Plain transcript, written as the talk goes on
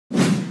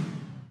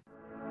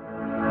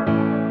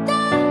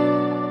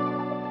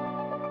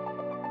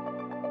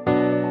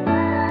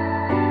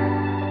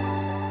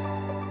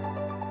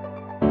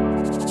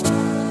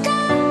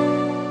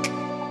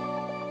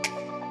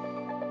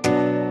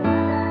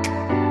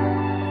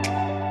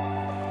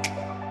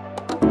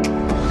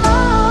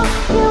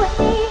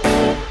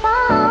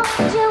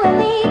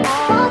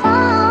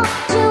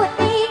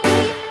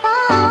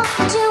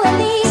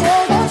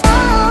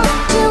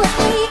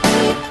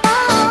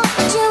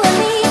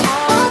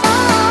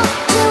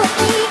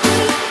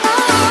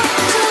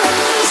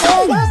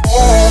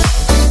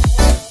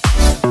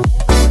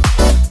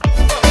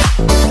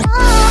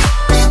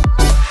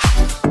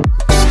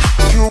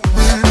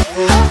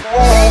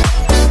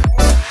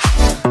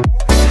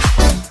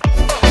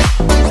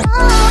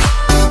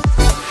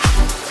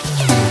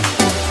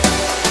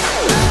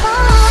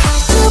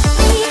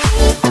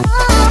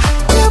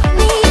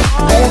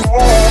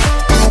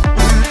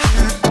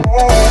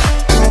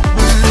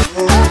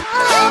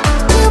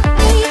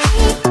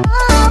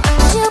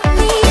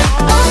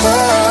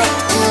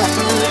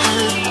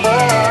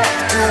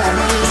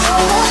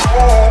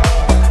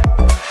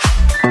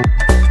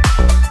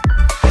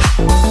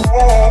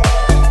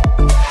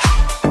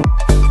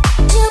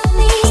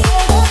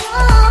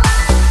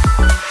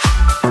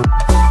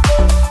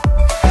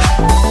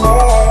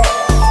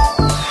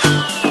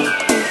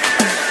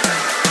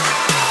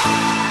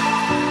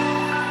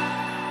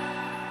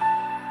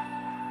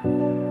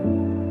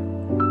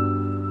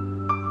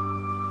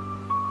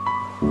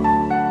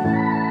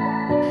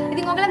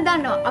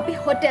දන්නවා අපි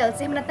hotels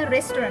එහෙම නැත්නම්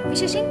restaurant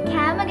විශේෂයෙන්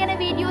කෑම ගැන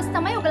වීඩියෝස්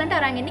තමයි ඔයගලන්ට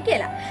අරන් ඉන්නේ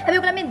කියලා. හැබැයි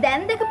ඔයගලන් මේ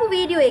දැන් දැකපු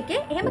වීඩියෝ එකේ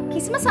එහෙම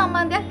කිසිම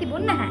සම්බන්ධයක්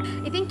තිබුණ නැහැ.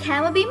 ඉතින්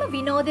කෑම බීම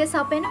විනෝදය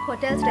සපයන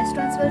hotels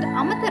restaurants වලට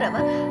අමතරව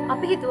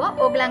අපි හිතුවා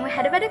ඔයගලන්ව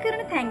හැඩවැඩ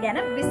කරන තැන්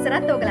ගැන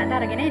විස්තරත් ඔයගලන්ට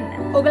අරගෙන එන්න.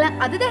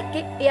 ඔයගලන් අද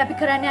දැක්කේ ඒ අපි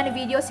කරන්න යන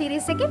වීඩියෝ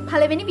සීරීස් එකේ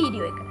පළවෙනි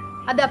වීඩියෝ එක.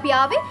 අද අපි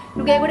ආවේ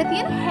නුගේගොඩ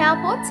තියෙන Hair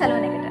Port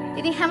Salon එකට.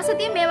 ඉතින් හැම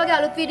සතියෙම මේ වගේ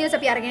අලුත් වීඩියෝස්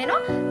අපි අරගෙන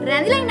එනවා.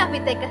 රැඳිලා ඉන්න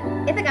අපිත් එක්ක.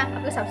 එතකන්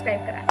අපිව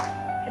subscribe කරන්න.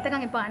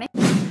 එතකන් එපානේ.